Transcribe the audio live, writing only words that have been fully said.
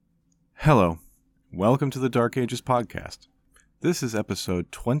Hello. Welcome to the Dark Ages podcast. This is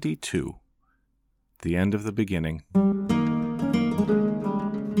episode 22, The End of the Beginning.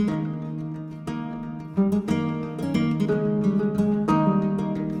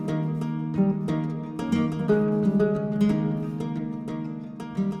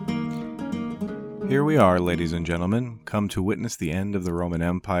 Here we are, ladies and gentlemen, come to witness the end of the Roman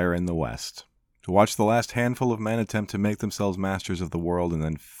Empire in the West. To watch the last handful of men attempt to make themselves masters of the world and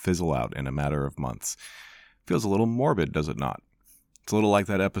then fizzle out in a matter of months. Feels a little morbid, does it not? It's a little like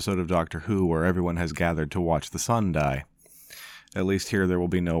that episode of Doctor Who where everyone has gathered to watch the sun die. At least here there will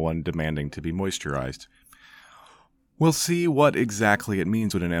be no one demanding to be moisturized. We'll see what exactly it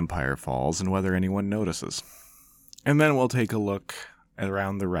means when an empire falls and whether anyone notices. And then we'll take a look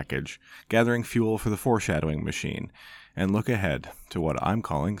around the wreckage, gathering fuel for the foreshadowing machine, and look ahead to what I'm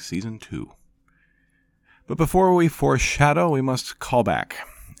calling Season 2. But before we foreshadow, we must call back,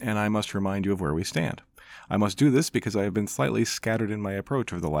 and I must remind you of where we stand. I must do this because I have been slightly scattered in my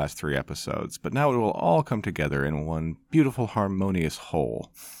approach over the last 3 episodes, but now it will all come together in one beautiful, harmonious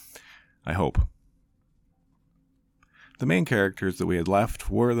whole. I hope. The main characters that we had left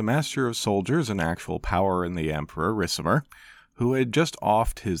were the Master of Soldiers and actual power in the Emperor, Ricimer, who had just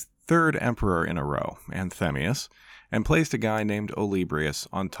offed his 3rd emperor in a row, Anthemius, and placed a guy named Olybrius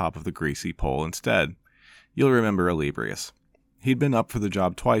on top of the greasy pole instead. You'll remember Olybrius. He'd been up for the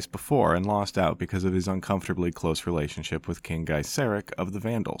job twice before and lost out because of his uncomfortably close relationship with King Gaiseric of the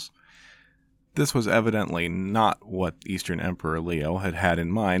Vandals. This was evidently not what Eastern Emperor Leo had had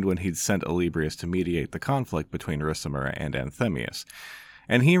in mind when he'd sent Olybrius to mediate the conflict between Ricimer and Anthemius,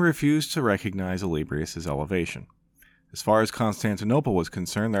 and he refused to recognize Olybrius' elevation. As far as Constantinople was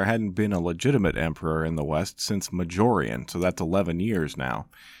concerned, there hadn't been a legitimate emperor in the West since Majorian, so that's 11 years now.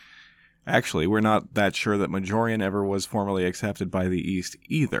 Actually, we're not that sure that Majorian ever was formally accepted by the East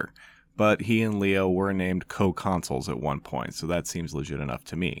either, but he and Leo were named co-consuls at one point, so that seems legit enough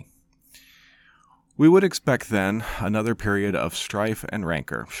to me. We would expect then another period of strife and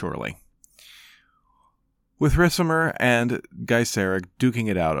rancor, surely. With Ricimer and Gaiseric duking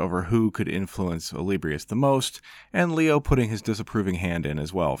it out over who could influence Olybrius the most, and Leo putting his disapproving hand in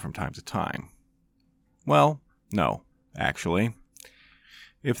as well from time to time. Well, no, actually.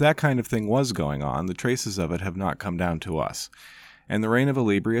 If that kind of thing was going on, the traces of it have not come down to us, and the reign of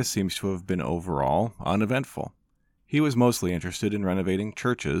Olybrius seems to have been overall uneventful. He was mostly interested in renovating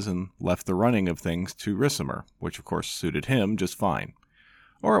churches and left the running of things to Ricimer, which of course suited him just fine.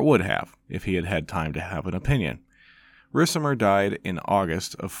 Or it would have, if he had had time to have an opinion. Ricimer died in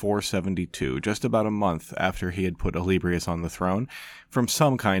August of 472, just about a month after he had put Olybrius on the throne, from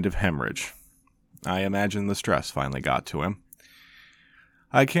some kind of hemorrhage. I imagine the stress finally got to him.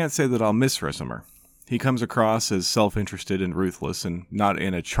 I can't say that I'll miss Ricimer. He comes across as self-interested and ruthless, and not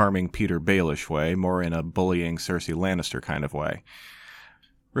in a charming Peter Baelish way, more in a bullying Cersei Lannister kind of way.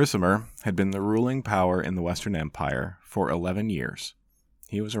 Ricimer had been the ruling power in the Western Empire for 11 years.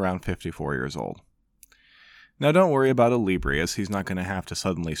 He was around 54 years old. Now don't worry about Olybrius, he's not going to have to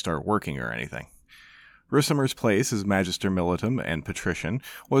suddenly start working or anything. Ricimer's place as Magister Militum and Patrician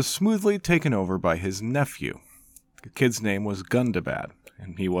was smoothly taken over by his nephew. The kid's name was Gundobad,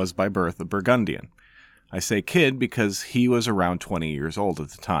 and he was by birth a Burgundian. I say kid because he was around 20 years old at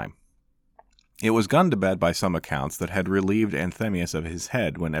the time. It was Gundobad, by some accounts, that had relieved Anthemius of his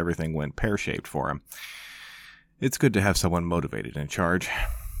head when everything went pear-shaped for him. It's good to have someone motivated in charge.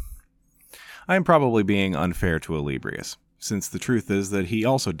 I am probably being unfair to Olybrius, since the truth is that he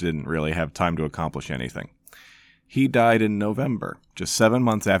also didn't really have time to accomplish anything. He died in November, just 7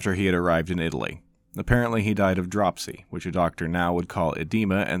 months after he had arrived in Italy. Apparently he died of dropsy, which a doctor now would call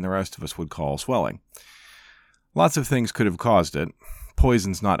edema and the rest of us would call swelling. Lots of things could have caused it.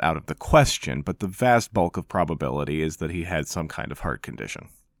 Poison's not out of the question, but the vast bulk of probability is that he had some kind of heart condition.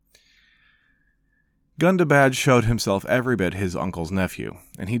 Gundobad showed himself every bit his uncle's nephew,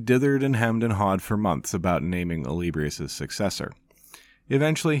 and he dithered and hemmed and hawed for months about naming Olybrius' successor.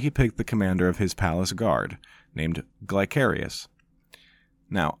 Eventually he picked the commander of his palace guard, named Glycerius.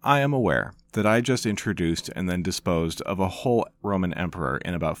 Now, I am aware that I just introduced and then disposed of a whole Roman emperor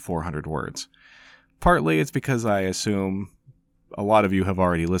in about 400 words. Partly it's because I assume a lot of you have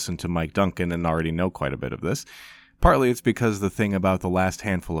already listened to Mike Duncan and already know quite a bit of this. Partly it's because the thing about the last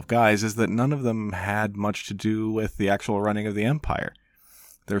handful of guys is that none of them had much to do with the actual running of the empire.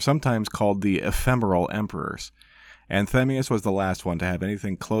 They're sometimes called the ephemeral emperors. Anthemius was the last one to have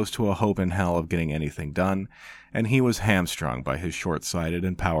anything close to a hope in hell of getting anything done, and he was hamstrung by his short-sighted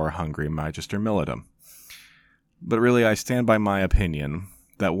and power-hungry Magister Militum. But really, I stand by my opinion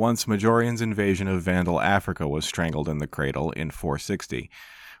that once Majorian's invasion of Vandal Africa was strangled in the cradle in 460,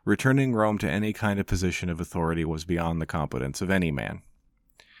 Returning Rome to any kind of position of authority was beyond the competence of any man.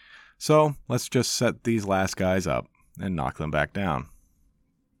 So let's just set these last guys up and knock them back down.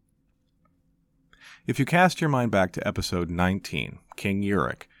 If you cast your mind back to episode 19, King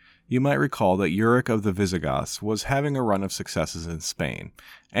Euric, you might recall that Euric of the Visigoths was having a run of successes in Spain,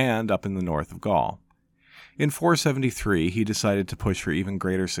 and up in the north of Gaul. In 473, he decided to push for even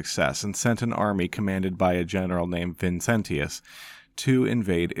greater success and sent an army commanded by a general named Vincentius to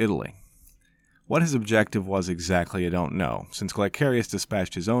invade Italy. What his objective was exactly I don't know, since Glycerius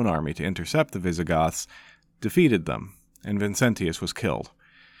dispatched his own army to intercept the Visigoths, defeated them, and Vincentius was killed.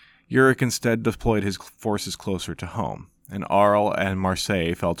 Euric instead deployed his forces closer to home, and Arles and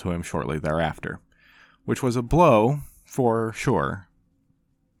Marseille fell to him shortly thereafter, which was a blow for sure,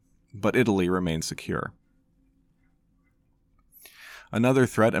 but Italy remained secure. Another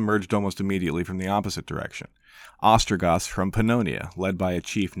threat emerged almost immediately from the opposite direction, Ostrogoths from Pannonia, led by a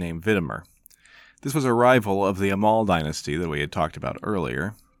chief named Vitimer. This was a rival of the Amal dynasty that we had talked about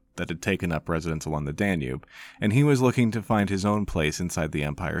earlier, that had taken up residence along the Danube, and he was looking to find his own place inside the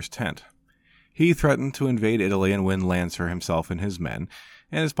empire's tent. He threatened to invade Italy and win lands for himself and his men,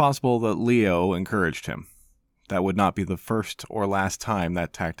 and it's possible that Leo encouraged him. That would not be the first or last time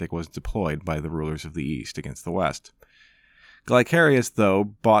that tactic was deployed by the rulers of the East against the West. Glycerius, though,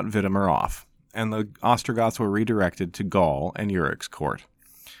 bought Vitimer off, and the Ostrogoths were redirected to Gaul and Euric's court.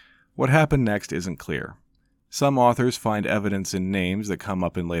 What happened next isn't clear. Some authors find evidence in names that come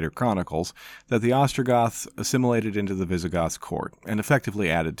up in later chronicles that the Ostrogoths assimilated into the Visigoths' court and effectively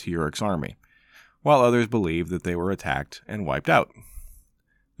added to Euric's army, while others believe that they were attacked and wiped out.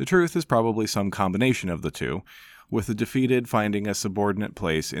 The truth is probably some combination of the two, with the defeated finding a subordinate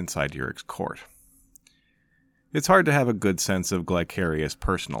place inside Euric's court. It's hard to have a good sense of Glycerius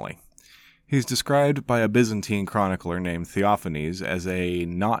personally. He's described by a Byzantine chronicler named Theophanes as a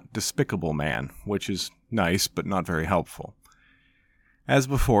not despicable man, which is nice but not very helpful. As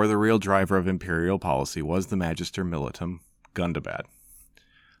before, the real driver of imperial policy was the Magister Militum, Gundobad.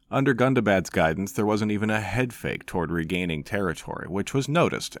 Under Gundobad's guidance, there wasn't even a head fake toward regaining territory, which was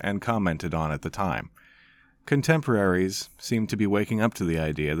noticed and commented on at the time. Contemporaries seemed to be waking up to the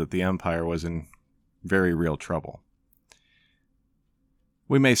idea that the empire was in very real trouble.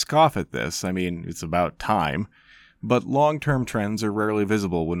 We may scoff at this, it's about time, but long-term trends are rarely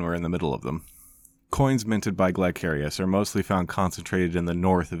visible when we're in the middle of them. Coins minted by Glycerius are mostly found concentrated in the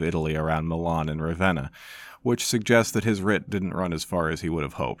north of Italy around Milan and Ravenna, which suggests that his writ didn't run as far as he would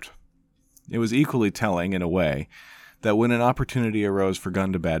have hoped. It was equally telling, in a way, that when an opportunity arose for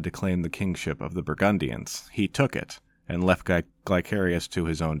Gundobad to claim the kingship of the Burgundians, he took it and left Glycerius to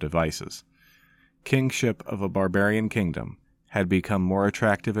his own devices. Kingship of a barbarian kingdom had become more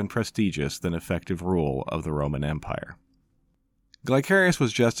attractive and prestigious than effective rule of the Roman Empire. Glycerius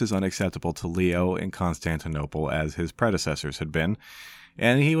was just as unacceptable to Leo in Constantinople as his predecessors had been,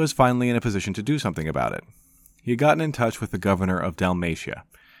 and he was finally in a position to do something about it. He had gotten in touch with the governor of Dalmatia,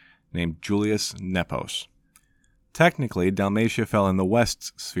 named Julius Nepos. Technically, Dalmatia fell in the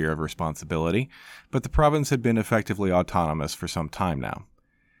West's sphere of responsibility, but the province had been effectively autonomous for some time now.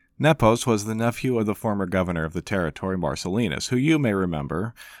 Nepos was the nephew of the former governor of the territory, Marcellinus, who you may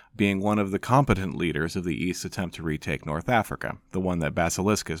remember being one of the competent leaders of the East's attempt to retake North Africa, the one that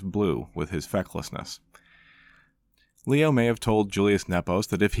Basiliscus blew with his fecklessness. Leo may have told Julius Nepos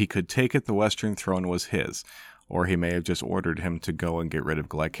that if he could take it, the western throne was his, or he may have just ordered him to go and get rid of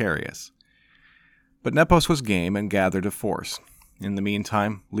Glycerius. But Nepos was game and gathered a force. In the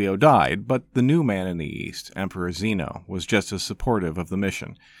meantime, Leo died, but the new man in the East, Emperor Zeno, was just as supportive of the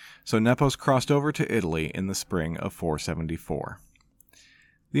mission, so Nepos crossed over to Italy in the spring of 474.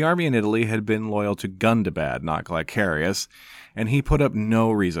 The army in Italy had been loyal to Gundobad, not Glycerius, and he put up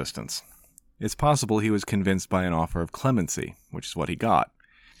no resistance. It's possible he was convinced by an offer of clemency, which is what he got.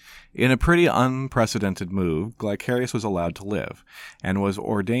 In a pretty unprecedented move, Glycerius was allowed to live, and was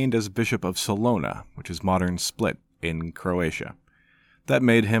ordained as Bishop of Salona, which is modern Split in Croatia. That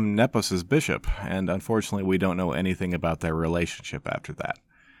made him Nepos' bishop, and unfortunately we don't know anything about their relationship after that.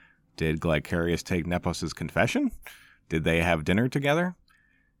 Did Glycerius take Nepos' confession? Did they have dinner together?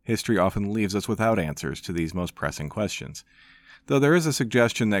 History often leaves us without answers to these most pressing questions, though there is a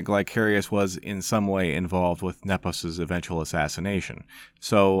suggestion that Glycerius was in some way involved with Nepos' eventual assassination,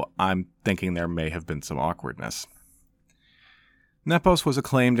 so I'm thinking there may have been some awkwardness. Nepos was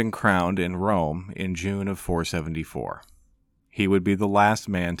acclaimed and crowned in Rome in June of 474. He would be the last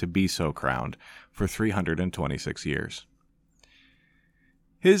man to be so crowned for 326 years.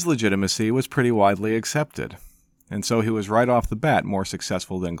 His legitimacy was pretty widely accepted, and so he was right off the bat more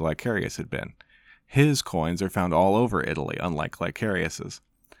successful than Glycerius had been. His coins are found all over Italy, unlike Glycerius's.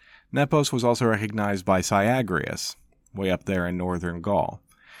 Nepos was also recognized by Syagrius, way up there in northern Gaul,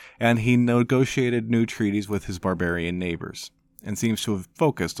 and he negotiated new treaties with his barbarian neighbors, and seems to have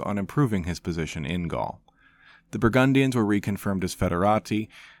focused on improving his position in Gaul. The Burgundians were reconfirmed as foederati,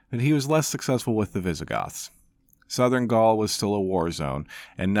 but he was less successful with the Visigoths. Southern Gaul was still a war zone,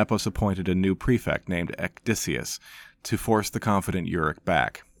 and Nepos appointed a new prefect named Ecdicius to force the confident Euric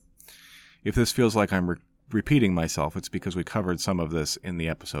back. If this feels like I'm repeating myself, it's because we covered some of this in the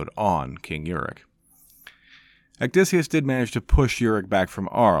episode on King Euric. Ecdicius did manage to push Euric back from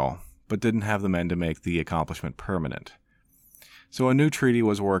Arles, but didn't have the men to make the accomplishment permanent. So a new treaty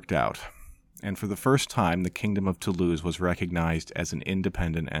was worked out, and for the first time the Kingdom of Toulouse was recognized as an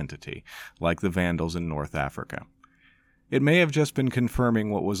independent entity, like the Vandals in North Africa. It may have just been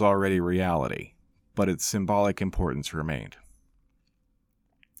confirming what was already reality, but its symbolic importance remained.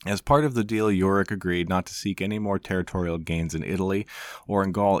 As part of the deal, Euric agreed not to seek any more territorial gains in Italy or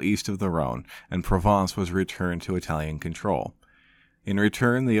in Gaul east of the Rhone, and Provence was returned to Italian control. In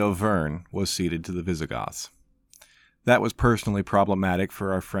return, the Auvergne was ceded to the Visigoths. That was personally problematic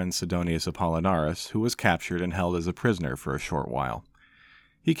for our friend Sidonius Apollinaris, who was captured and held as a prisoner for a short while.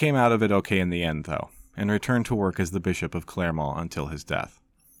 He came out of it okay in the end, though, and returned to work as the Bishop of Clermont until his death.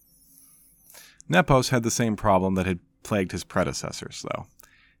 Nepos had the same problem that had plagued his predecessors, though.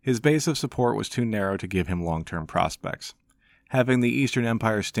 His base of support was too narrow to give him long-term prospects. Having the Eastern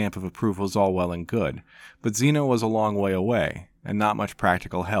Empire's stamp of approval is all well and good, but Zeno was a long way away, and not much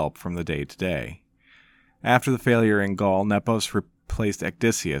practical help from the day-to-day. After the failure in Gaul, Nepos replaced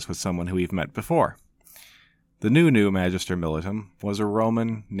Ecdicius with someone who we've met before. The new Magister Militum was a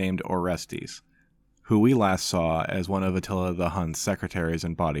Roman named Orestes, who we last saw as one of Attila the Hun's secretaries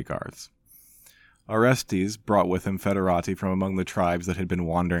and bodyguards. Orestes brought with him foederati from among the tribes that had been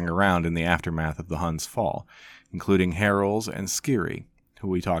wandering around in the aftermath of the Huns' fall, including Heruls and Sciri, who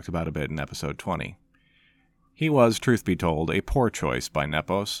we talked about a bit in episode 20. He was, truth be told, a poor choice by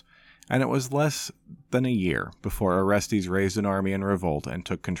Nepos, and it was less than a year before Orestes raised an army in revolt and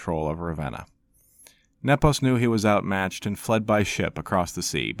took control of Ravenna. Nepos knew he was outmatched and fled by ship across the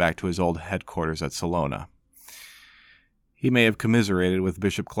sea back to his old headquarters at Salona. He may have commiserated with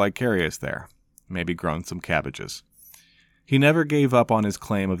Bishop Glycerius there, maybe grown some cabbages. He never gave up on his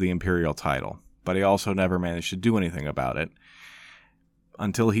claim of the imperial title, but he also never managed to do anything about it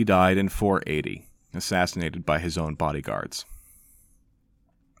until he died in 480, assassinated by his own bodyguards.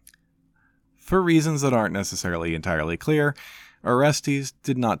 For reasons that aren't necessarily entirely clear, Orestes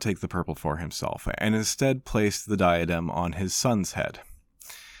did not take the purple for himself, and instead placed the diadem on his son's head.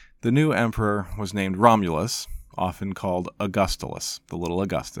 The new emperor was named Romulus, often called Augustulus, the little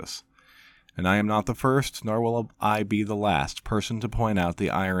Augustus. And I am not the first, nor will I be the last person to point out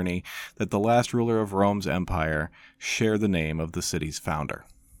the irony that the last ruler of Rome's empire shared the name of the city's founder.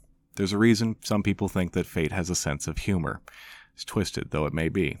 There's a reason some people think that fate has a sense of humor, as twisted though it may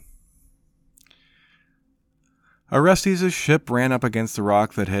be. Orestes' ship ran up against the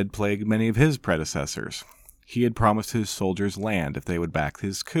rock that had plagued many of his predecessors. He had promised his soldiers land if they would back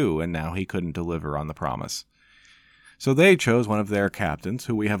his coup, and now he couldn't deliver on the promise. So they chose one of their captains,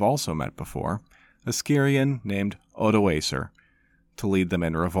 who we have also met before, a Scirian named Odoacer, to lead them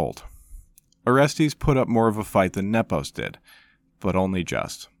in revolt. Orestes put up more of a fight than Nepos did, but only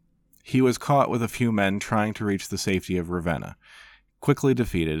just. He was caught with a few men trying to reach the safety of Ravenna, quickly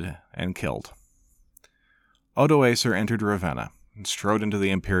defeated and killed. Odoacer entered Ravenna and strode into the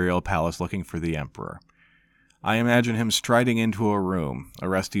imperial palace looking for the emperor. I imagine him striding into a room,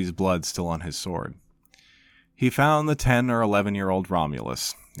 Orestes' blood still on his sword. He found the 10 or 11-year-old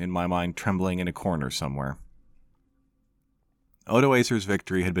Romulus, in my mind trembling in a corner somewhere. Odoacer's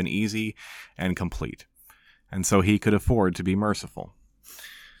victory had been easy and complete, and so he could afford to be merciful.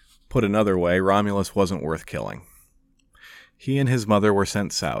 Put another way, Romulus wasn't worth killing. He and his mother were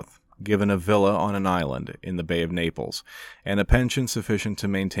sent south, given a villa on an island in the Bay of Naples, and a pension sufficient to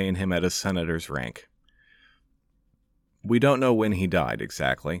maintain him at a senator's rank. We don't know when he died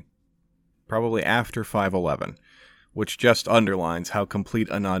exactly. Probably after 511, which just underlines how complete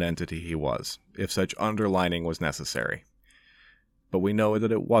a nonentity he was, if such underlining was necessary. But we know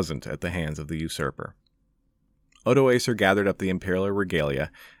that it wasn't at the hands of the usurper. Odoacer gathered up the imperial regalia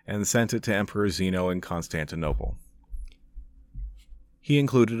and sent it to Emperor Zeno in Constantinople. He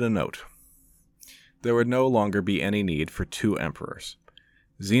included a note. There would no longer be any need for 2 emperors.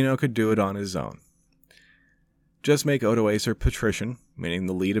 Zeno could do it on his own. Just make Odoacer patrician, meaning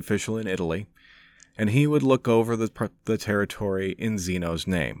the lead official in Italy, and he would look over the territory in Zeno's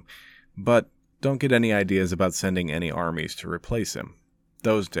name. But don't get any ideas about sending any armies to replace him.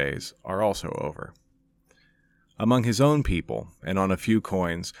 Those days are also over. Among his own people, and on a few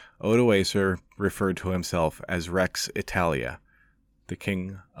coins, Odoacer referred to himself as Rex Italia, the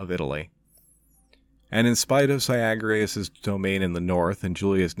king of Italy. And in spite of Syagrius' domain in the north and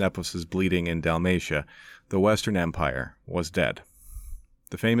Julius Nepos' bleeding in Dalmatia, the Western Empire was dead.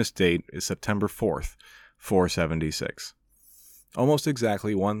 The famous date is September 4th, 476. Almost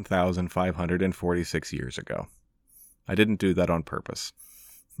exactly 1,546 years ago. I didn't do that on purpose.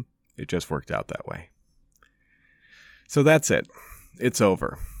 It just worked out that way. So that's it. It's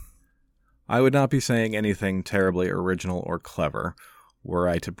over. I would not be saying anything terribly original or clever were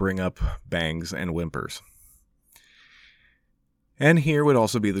I to bring up bangs and whimpers. And here would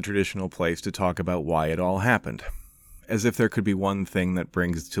also be the traditional place to talk about why it all happened, as if there could be one thing that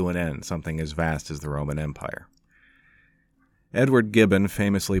brings to an end something as vast as the Roman Empire. Edward Gibbon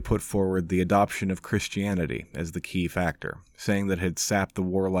famously put forward the adoption of Christianity as the key factor, saying that it had sapped the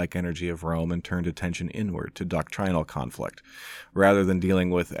warlike energy of Rome and turned attention inward to doctrinal conflict, rather than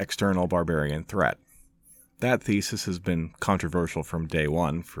dealing with external barbarian threat. That thesis has been controversial from day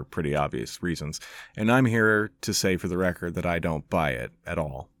one for pretty obvious reasons, and I'm here to say for the record that I don't buy it at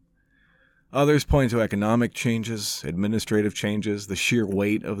all. Others point to economic changes, administrative changes, the sheer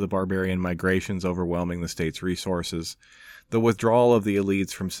weight of the barbarian migrations overwhelming the state's resources, the withdrawal of the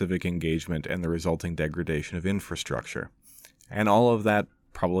elites from civic engagement, and the resulting degradation of infrastructure. And all of that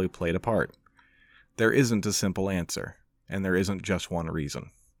probably played a part. There isn't a simple answer, and there isn't just one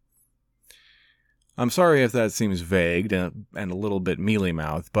reason. I'm sorry if that seems vague and a little bit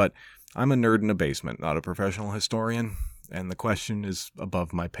mealy-mouthed, but I'm a nerd in a basement, not a professional historian, and the question is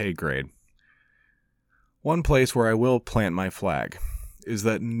above my pay grade. One place where I will plant my flag is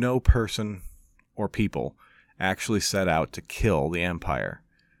that no person or people actually set out to kill the empire.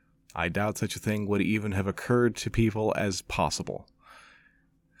 I doubt such a thing would even have occurred to people as possible.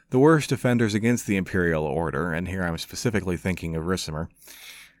 The worst offenders against the imperial order, and here I'm specifically thinking of Ricimer,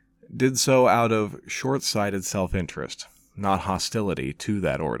 did so out of short-sighted self-interest, not hostility to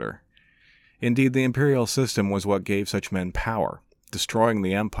that order. Indeed, the imperial system was what gave such men power. Destroying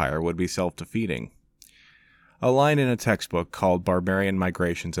the empire would be self-defeating. A line in a textbook called Barbarian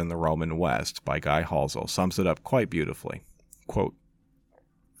Migrations in the Roman West by Guy Halsall sums it up quite beautifully. Quote,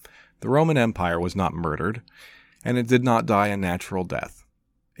 "The Roman Empire was not murdered, and it did not die a natural death.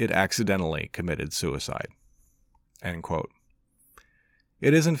 It accidentally committed suicide." End quote.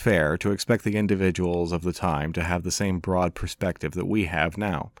 It isn't fair to expect the individuals of the time to have the same broad perspective that we have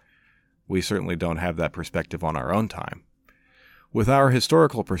now. We certainly don't have that perspective on our own time. With our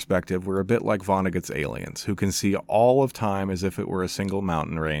historical perspective, we're a bit like Vonnegut's aliens, who can see all of time as if it were a single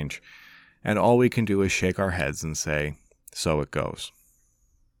mountain range, and all we can do is shake our heads and say, so it goes.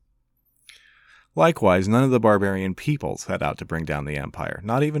 Likewise, none of the barbarian peoples set out to bring down the empire,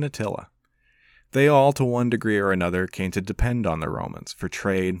 not even Attila. They all, to one degree or another, came to depend on the Romans for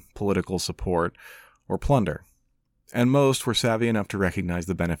trade, political support, or plunder. And most were savvy enough to recognize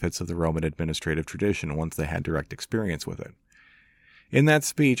the benefits of the Roman administrative tradition once they had direct experience with it. In that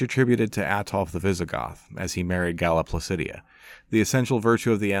speech attributed to Ataulf the Visigoth, as he married Galla Placidia, the essential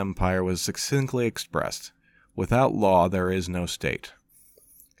virtue of the empire was succinctly expressed: without law there is no state.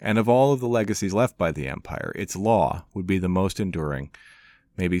 And of all of the legacies left by the empire, its law would be the most enduring,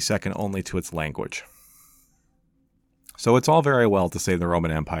 maybe second only to its language. So it's all very well to say the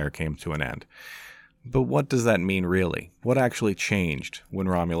Roman Empire came to an end. But what does that mean really? What actually changed when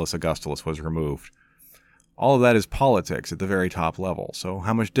Romulus Augustulus was removed? All of that is politics at the very top level, so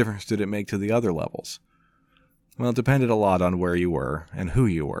how much difference did it make to the other levels? Well, it depended a lot on where you were and who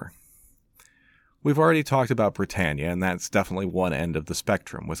you were. We've already talked about Britannia, and that's definitely one end of the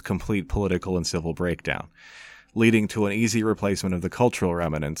spectrum, with complete political and civil breakdown, leading to an easy replacement of the cultural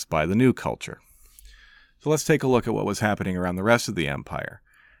remnants by the new culture. So let's take a look at what was happening around the rest of the empire,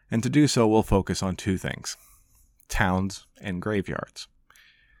 and to do so we'll focus on two things: towns and graveyards.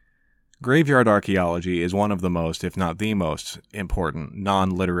 Graveyard archaeology is one of the most, if not the most, important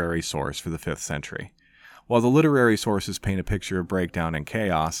non-literary source for the 5th century. While the literary sources paint a picture of breakdown and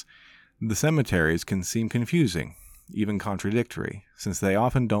chaos, the cemeteries can seem confusing, even contradictory, since they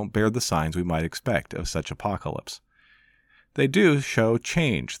often don't bear the signs we might expect of such apocalypse. They do show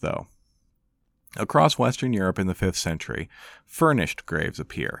change, though. Across Western Europe in the 5th century, furnished graves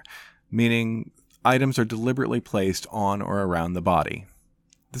appear, meaning items are deliberately placed on or around the body.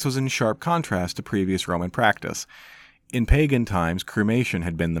 This was in sharp contrast to previous Roman practice. In pagan times, cremation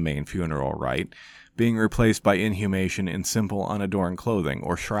had been the main funeral rite, being replaced by inhumation in simple, unadorned clothing,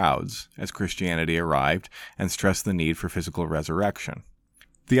 or shrouds, as Christianity arrived and stressed the need for physical resurrection.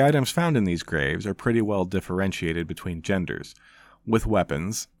 The items found in these graves are pretty well differentiated between genders, with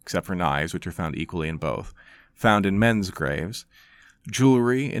weapons, except for knives, which are found equally in both, found in men's graves,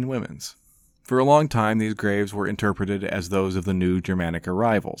 jewelry in women's. For a long time, these graves were interpreted as those of the new Germanic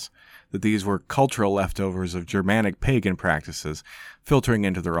arrivals, that these were cultural leftovers of Germanic pagan practices filtering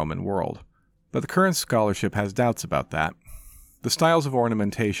into the Roman world. But the current scholarship has doubts about that. The styles of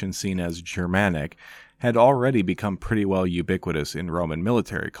ornamentation seen as Germanic had already become pretty well ubiquitous in Roman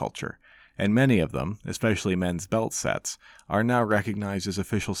military culture, and many of them, especially men's belt sets, are now recognized as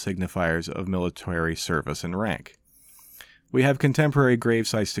official signifiers of military service and rank. We have contemporary grave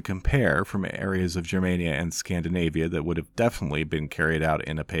sites to compare from areas of Germania and Scandinavia that would have definitely been carried out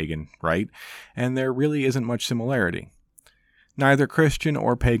in a pagan rite, and there really isn't much similarity. Neither Christian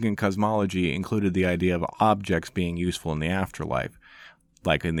or pagan cosmology included the idea of objects being useful in the afterlife,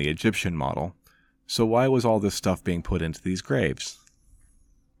 like in the Egyptian model, so why was all this stuff being put into these graves?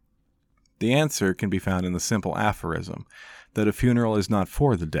 The answer can be found in the simple aphorism that a funeral is not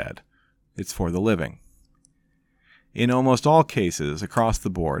for the dead, it's for the living. In almost all cases, across the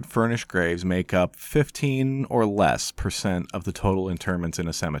board, furnished graves make up 15% or less of the total interments in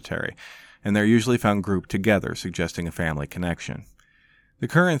a cemetery, and they're usually found grouped together, suggesting a family connection. The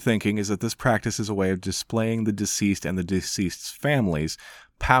current thinking is that this practice is a way of displaying the deceased and the deceased's family's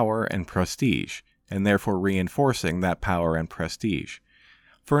power and prestige, and therefore reinforcing that power and prestige.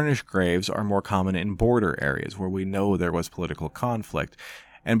 Furnished graves are more common in border areas where we know there was political conflict,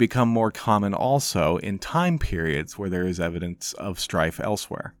 and become more common also in time periods where there is evidence of strife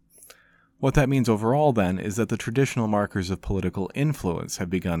elsewhere. What that means overall, then, is that the traditional markers of political influence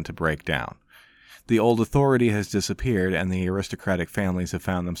have begun to break down. The old authority has disappeared, and the aristocratic families have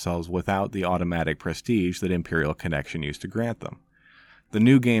found themselves without the automatic prestige that imperial connection used to grant them. The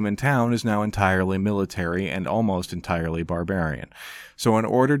new game in town is now entirely military and almost entirely barbarian. So in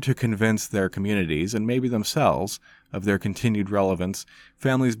order to convince their communities, and maybe themselves, of their continued relevance,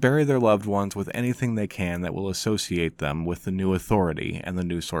 families bury their loved ones with anything they can that will associate them with the new authority and the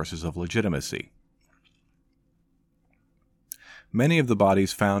new sources of legitimacy. Many of the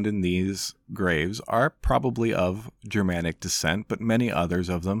bodies found in these graves are probably of Germanic descent, but many others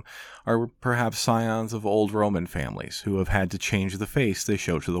of them are perhaps scions of old Roman families who have had to change the face they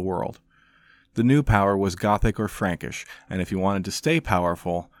show to the world. The new power was Gothic or Frankish, and if you wanted to stay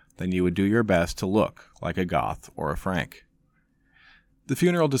powerful, then you would do your best to look like a Goth or a Frank. The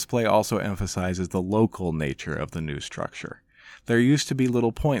funeral display also emphasizes the local nature of the new structure. There used to be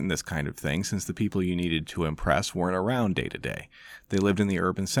little point in this kind of thing since the people you needed to impress weren't around day to day. They lived in the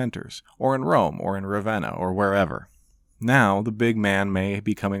urban centers, or in Rome, or in Ravenna, or wherever. Now, the big man may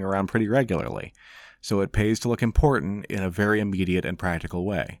be coming around pretty regularly, so it pays to look important in a very immediate and practical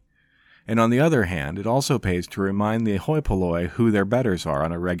way. And on the other hand, it also pays to remind the hoi polloi who their betters are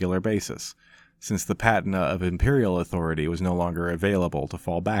on a regular basis, since the patina of imperial authority was no longer available to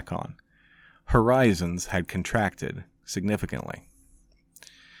fall back on. Horizons had contracted significantly.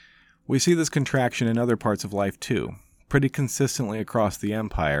 We see this contraction in other parts of life too. Pretty consistently across the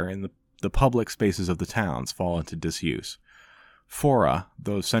empire, and the public spaces of the towns fall into disuse. Fora,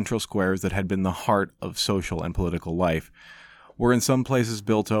 those central squares that had been the heart of social and political life, were in some places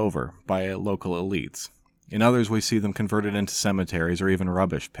built over by local elites. In others we see them converted into cemeteries or even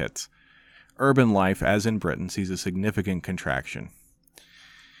rubbish pits. Urban life, as in Britain, sees a significant contraction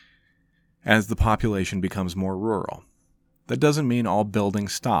as the population becomes more rural. That doesn't mean all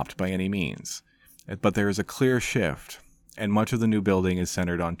buildings stopped by any means, but there is a clear shift, and much of the new building is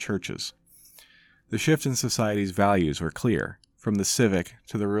centered on churches. The shift in society's values were clear, from the civic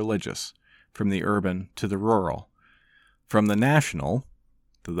to the religious, from the urban to the rural, from the national,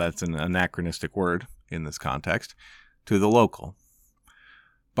 that's an anachronistic word in this context, to the local.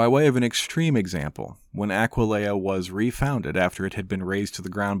 By way of an extreme example, when Aquileia was refounded after it had been razed to the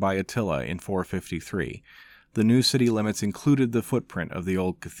ground by Attila in 453, the new city limits included the footprint of the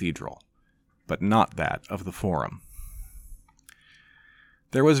old cathedral, but not that of the Forum.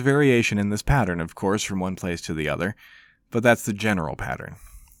 There was variation in this pattern, of course, from one place to the other, but that's the general pattern.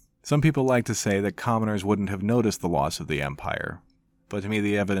 Some people like to say that commoners wouldn't have noticed the loss of the empire, but to me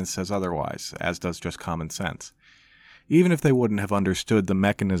the evidence says otherwise, as does just common sense. Even if they wouldn't have understood the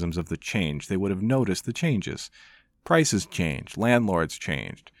mechanisms of the change, they would have noticed the changes. Prices changed, landlords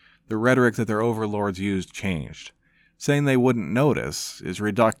changed, the rhetoric that their overlords used changed. Saying they wouldn't notice is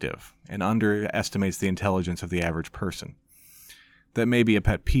reductive and underestimates the intelligence of the average person. That may be a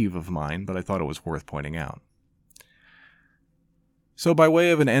pet peeve of mine, but I thought it was worth pointing out. So by way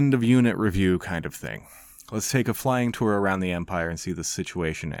of an end-of-unit review kind of thing, let's take a flying tour around the empire and see the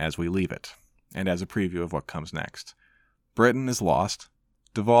situation as we leave it, and as a preview of what comes next. Britain is lost,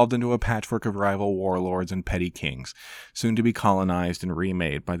 devolved into a patchwork of rival warlords and petty kings, soon to be colonized and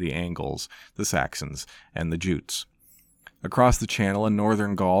remade by the Angles, the Saxons, and the Jutes. Across the Channel in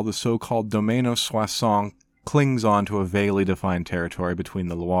northern Gaul, the so-called Domaine of Soissons clings on to a vaguely defined territory between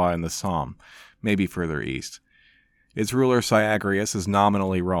the Loire and the Somme, maybe further east. Its ruler Syagrius is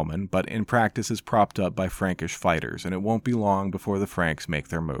nominally Roman, but in practice is propped up by Frankish fighters, and it won't be long before the Franks make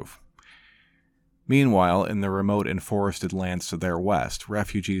their move. Meanwhile, in the remote and forested lands to their west,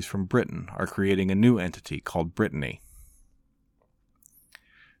 refugees from Britain are creating a new entity called Brittany.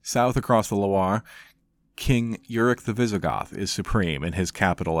 South across the Loire, King Euric the Visigoth is supreme in his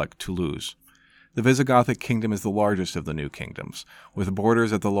capital at Toulouse. The Visigothic kingdom is the largest of the new kingdoms, with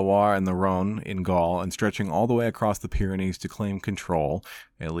borders at the Loire and the Rhone in Gaul and stretching all the way across the Pyrenees to claim control,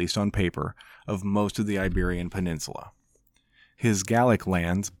 at least on paper, of most of the Iberian Peninsula. His Gallic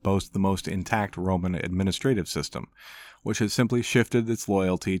lands boast the most intact Roman administrative system, which has simply shifted its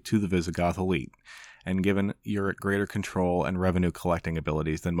loyalty to the Visigoth elite and given Euric greater control and revenue collecting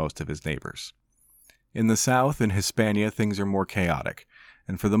abilities than most of his neighbors. In the south, in Hispania, things are more chaotic,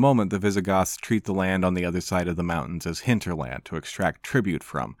 and for the moment the Visigoths treat the land on the other side of the mountains as hinterland to extract tribute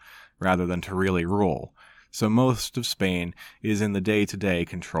from, rather than to really rule, so most of Spain is in the day-to-day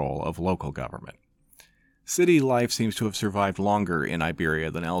control of local government. City life seems to have survived longer in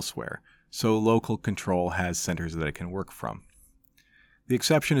Iberia than elsewhere, so local control has centers that it can work from. The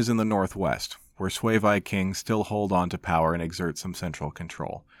exception is in the northwest, where Suevi kings still hold on to power and exert some central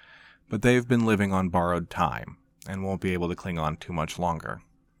control, but they've been living on borrowed time, and won't be able to cling on too much longer.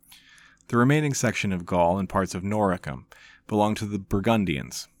 The remaining section of Gaul and parts of Noricum belong to the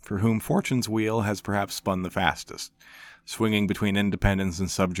Burgundians, for whom fortune's wheel has perhaps spun the fastest, swinging between independence and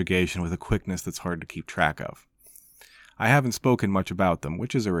subjugation with a quickness that's hard to keep track of. I haven't spoken much about them,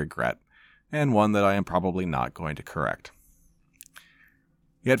 which is a regret, and one that I am probably not going to correct.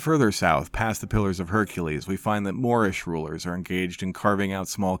 Yet further south, past the Pillars of Hercules, we find that Moorish rulers are engaged in carving out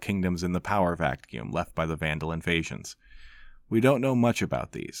small kingdoms in the power vacuum left by the Vandal invasions. We don't know much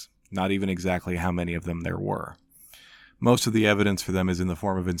about these, not even exactly how many of them there were. Most of the evidence for them is in the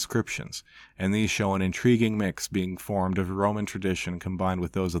form of inscriptions, and these show an intriguing mix being formed of Roman tradition combined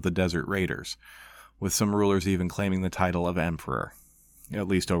with those of the Desert Raiders, with some rulers even claiming the title of emperor, at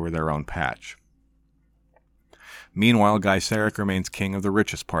least over their own patch. Meanwhile, Gaiseric remains king of the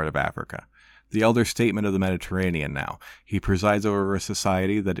richest part of Africa, the elder statesman of the Mediterranean now. He presides over a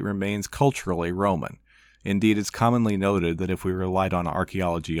society that remains culturally Roman. Indeed, it's commonly noted that if we relied on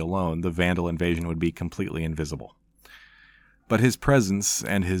archaeology alone, the Vandal invasion would be completely invisible. But his presence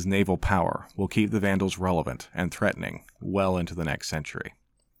and his naval power will keep the Vandals relevant and threatening well into the next century.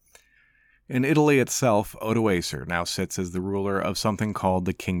 In Italy itself, Odoacer now sits as the ruler of something called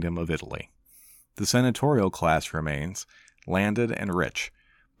the Kingdom of Italy. The senatorial class remains, landed and rich,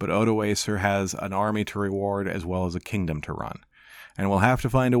 but Odoacer has an army to reward as well as a kingdom to run, and will have to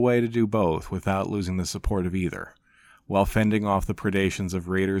find a way to do both without losing the support of either, while fending off the predations of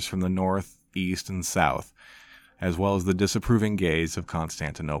raiders from the north, east, and south, as well as the disapproving gaze of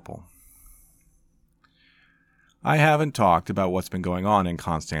Constantinople. I haven't talked about what's been going on in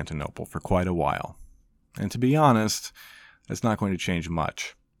Constantinople for quite a while, and to be honest, that's not going to change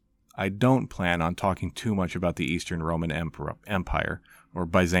much. I don't plan on talking too much about the Eastern Roman Empire, or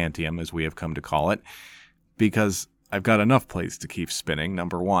Byzantium as we have come to call it, because I've got enough plates to keep spinning,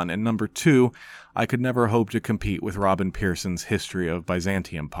 number one, and number two, I could never hope to compete with Robin Pearson's History of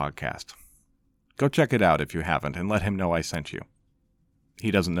Byzantium podcast. Go check it out if you haven't, and let him know I sent you. He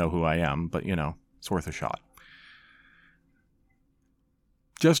doesn't know who I am, but it's worth a shot.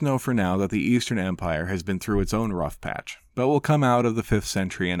 Just know for now that the Eastern Empire has been through its own rough patch, but will come out of the 5th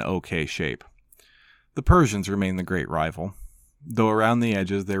century in okay shape. The Persians remain the great rival, though around the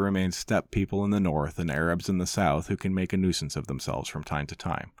edges there remain steppe people in the north and Arabs in the south who can make a nuisance of themselves from time to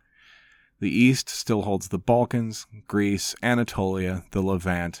time. The East still holds the Balkans, Greece, Anatolia, the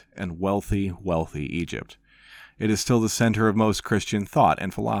Levant, and wealthy Egypt. It is still the center of most Christian thought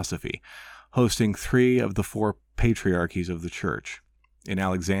and philosophy, hosting 3 of the 4 patriarchies of the Church, in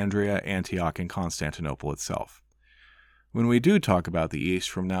Alexandria, Antioch, and Constantinople itself. When we do talk about the East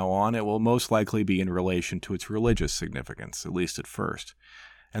from now on, it will most likely be in relation to its religious significance, at least at first,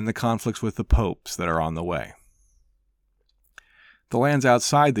 and the conflicts with the popes that are on the way. The lands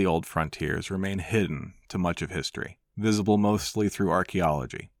outside the old frontiers remain hidden to much of history, visible mostly through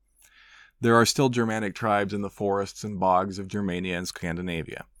archaeology. There are still Germanic tribes in the forests and bogs of Germania and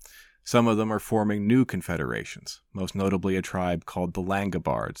Scandinavia. Some of them are forming new confederations, most notably a tribe called the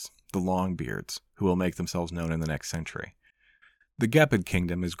Langobards, the Longbeards, who will make themselves known in the next century. The Gepid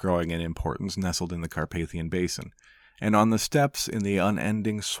kingdom is growing in importance, nestled in the Carpathian Basin, and on the steppes in the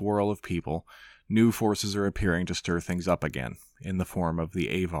unending swirl of people, new forces are appearing to stir things up again, in the form of the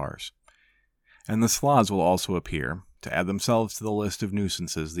Avars. And the Slavs will also appear, to add themselves to the list of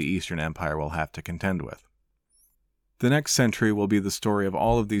nuisances the Eastern Empire will have to contend with. The next century will be the story of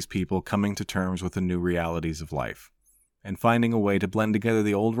all of these people coming to terms with the new realities of life, and finding a way to blend together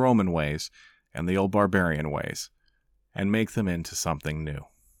the old Roman ways and the old barbarian ways, and make them into something new.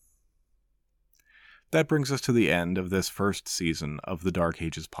 That brings us to the end of this first season of the Dark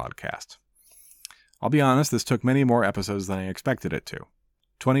Ages podcast. I'll be honest, this took many more episodes than I expected it to.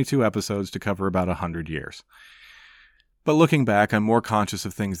 22 episodes to cover about 100 years. But looking back, I'm more conscious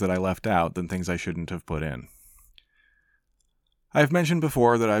of things that I left out than things I shouldn't have put in. I've mentioned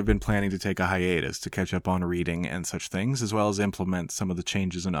before that I've been planning to take a hiatus to catch up on reading and such things, as well as implement some of the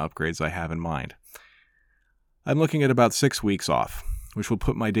changes and upgrades I have in mind. I'm looking at about 6 weeks off, which will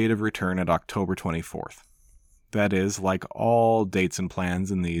put my date of return at October 24th. That is, like all dates and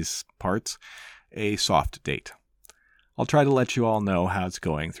plans in these parts, a soft date. I'll try to let you all know how it's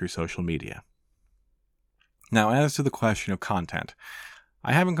going through social media. Now, as to the question of content,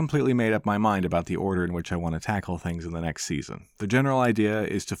 I haven't completely made up my mind about the order in which I want to tackle things in the next season. The general idea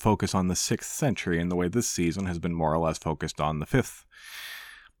is to focus on the 6th century in the way this season has been more or less focused on the 5th.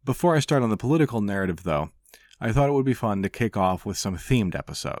 Before I start on the political narrative, though, I thought it would be fun to kick off with some themed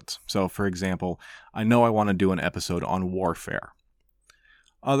episodes. So, for example, I know I want to do an episode on warfare.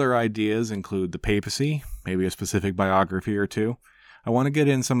 Other ideas include the papacy, maybe a specific biography or two. I want to get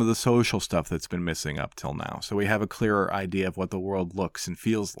in some of the social stuff that's been missing up till now, so we have a clearer idea of what the world looks and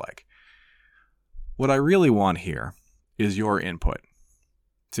feels like. What I really want here is your input.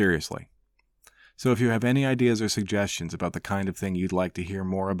 Seriously. So if you have any ideas or suggestions about the kind of thing you'd like to hear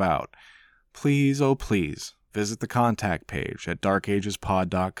more about, please, oh please, visit the contact page at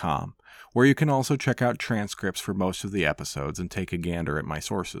darkagespod.com, where you can also check out transcripts for most of the episodes and take a gander at my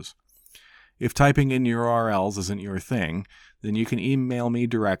sources. If typing in URLs isn't your thing, then you can email me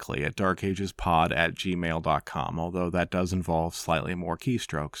directly at darkagespod@gmail.com, although that does involve slightly more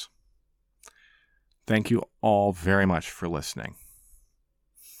keystrokes. Thank you all very much for listening.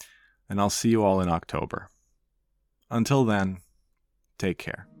 And I'll see you all in October. Until then, take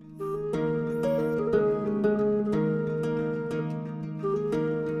care.